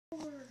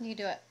You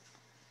do it.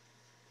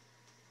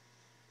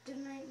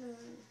 Goodnight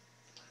moon.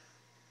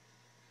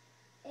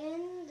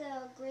 In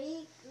the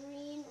great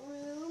green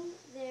room,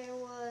 there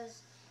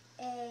was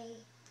a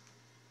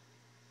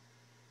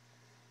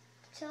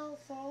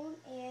telephone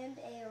and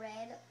a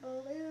red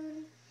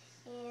balloon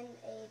and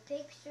a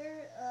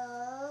picture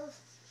of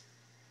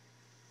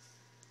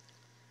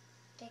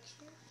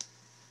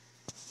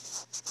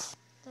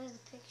There's a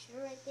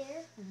picture right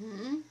there.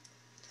 Mm-hmm.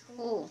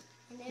 Oh,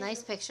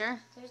 nice picture.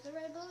 There's the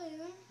red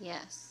balloon.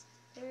 Yes.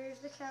 There's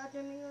the cow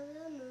jumping over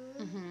the moon.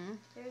 Mm-hmm.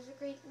 There's a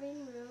great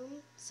green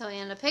room. So,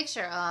 and a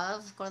picture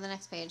of, go to the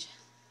next page.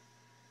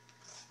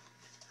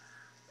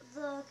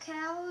 The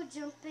cow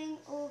jumping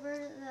over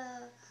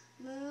the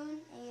moon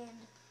and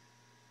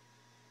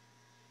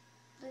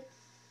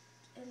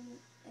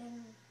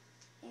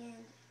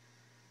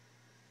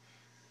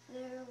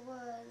there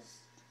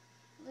was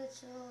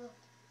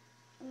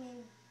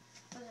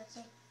what did I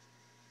say?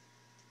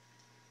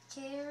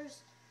 Chairs,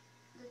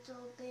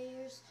 little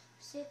bears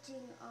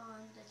sitting on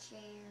the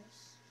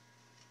chairs.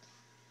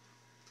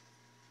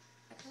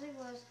 Actually,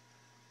 what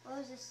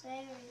was it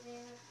saying right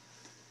there?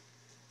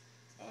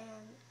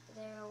 And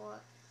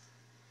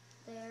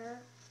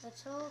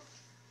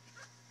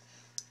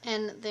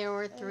And there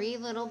were 3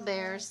 little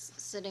bears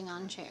sitting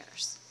on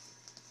chairs.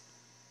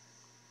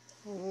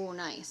 Oh,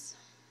 nice.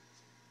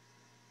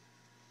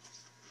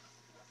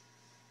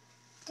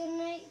 Good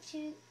night.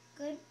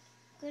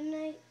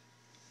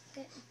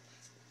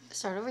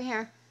 Start over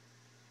here.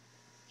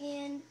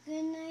 And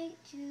good night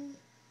to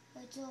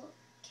little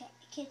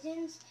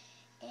kittens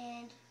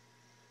and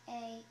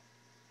a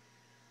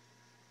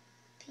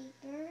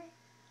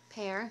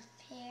pair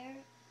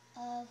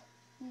of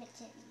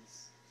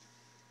mittens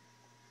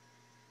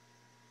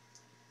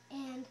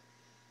and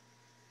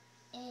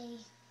a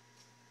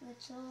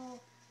little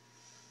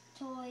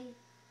toy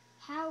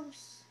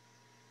house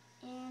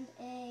and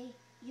a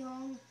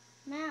young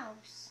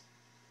mouse.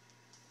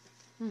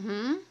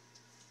 Mm-hmm.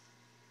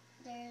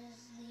 There's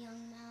the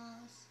young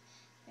mouse,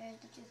 there's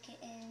the 2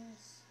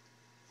 kittens,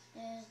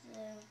 there's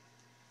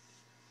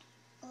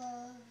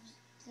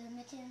the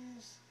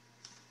mittens,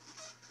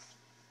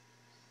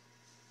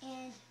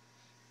 and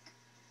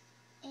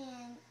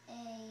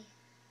a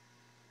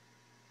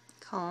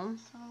Comb.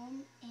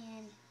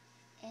 And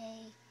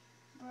a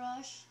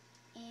brush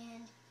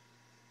and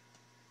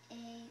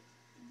a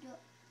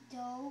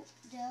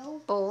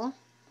Bowl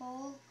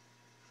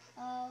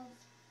of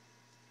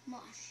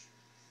mush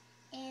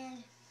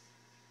and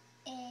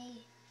a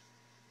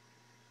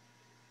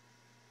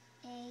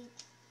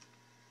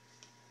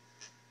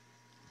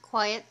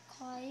quiet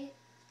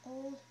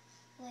old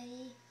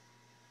lady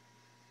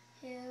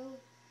who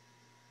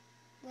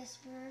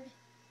whispered,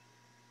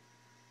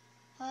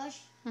 "Hush,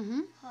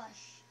 Mm-hmm.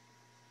 hush."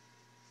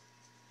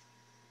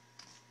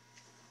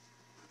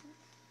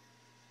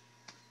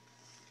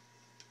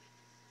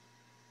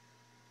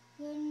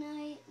 Good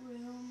night,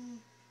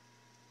 room.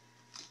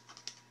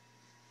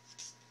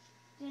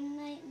 Good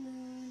night,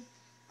 moon.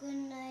 Good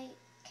night,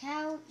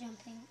 cow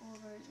jumping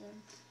over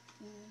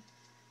the moon.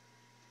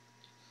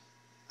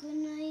 Good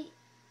night,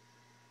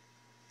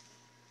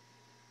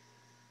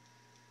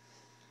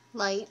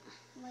 Light.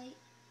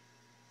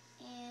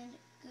 And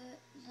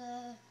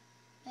the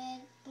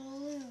red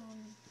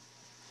balloon.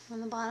 On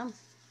the bottom.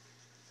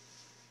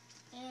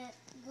 And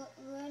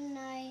good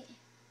night,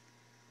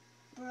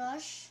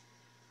 brush.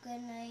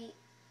 Good night.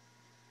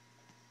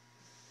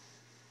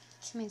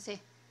 Let me see.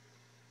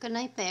 Good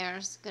night,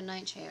 bears. Good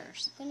night,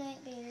 chairs. Good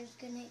night, bears.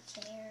 Good night,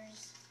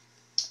 chairs.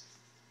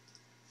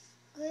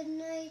 Good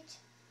night,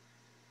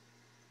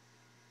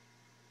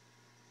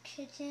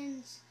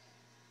 kittens.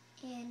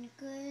 And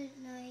good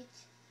night,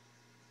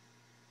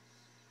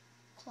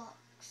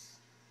 clocks.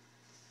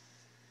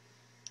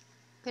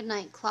 Good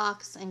night,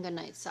 clocks, and good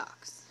night,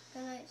 socks.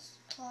 Good night,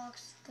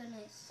 clocks. Good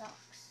night,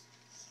 socks.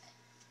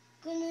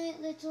 Good night,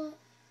 little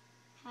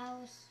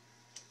house.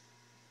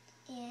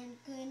 And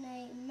good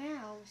night,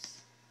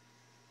 mouse.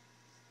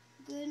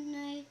 Good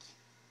night,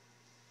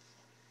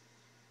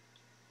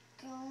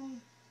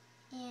 comb.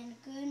 And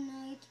good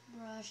night,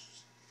 brush.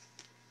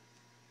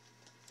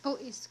 Oh,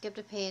 you skipped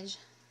a page.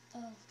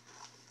 Oh.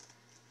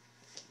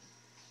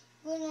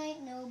 Good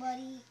night,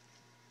 nobody.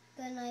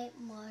 Good night,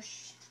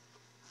 mush.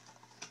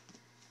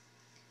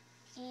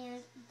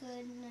 And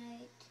good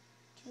night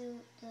to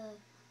the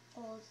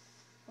old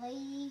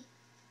lady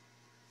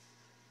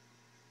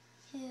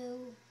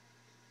who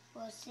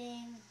was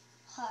saying,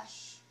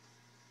 "Hush."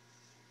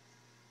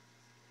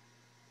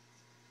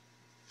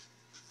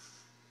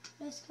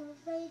 Let's go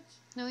page.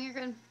 No, you're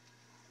good.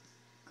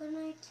 Good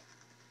night,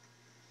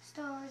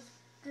 stars.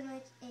 Good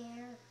night,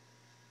 air.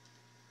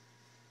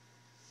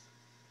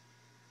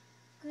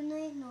 Good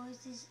night,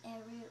 noises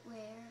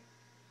everywhere.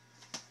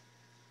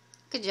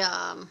 Good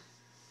job.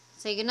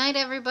 Say good night,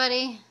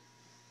 everybody.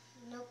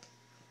 Nope.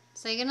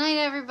 Say good night,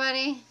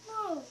 everybody.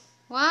 No,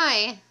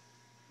 Why?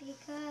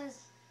 because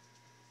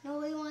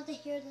nobody wants to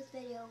hear this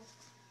video.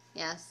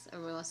 Yes,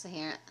 everyone wants to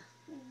hear it.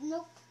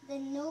 Nope.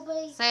 Then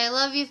nobody. Say I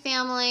love you,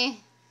 family.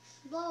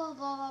 Blah, blah,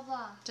 blah, blah,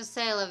 blah. Just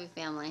say I love you,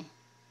 family.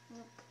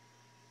 Nope.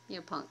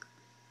 You're a punk.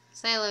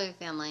 Say I love you,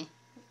 family.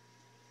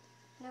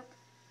 Nope.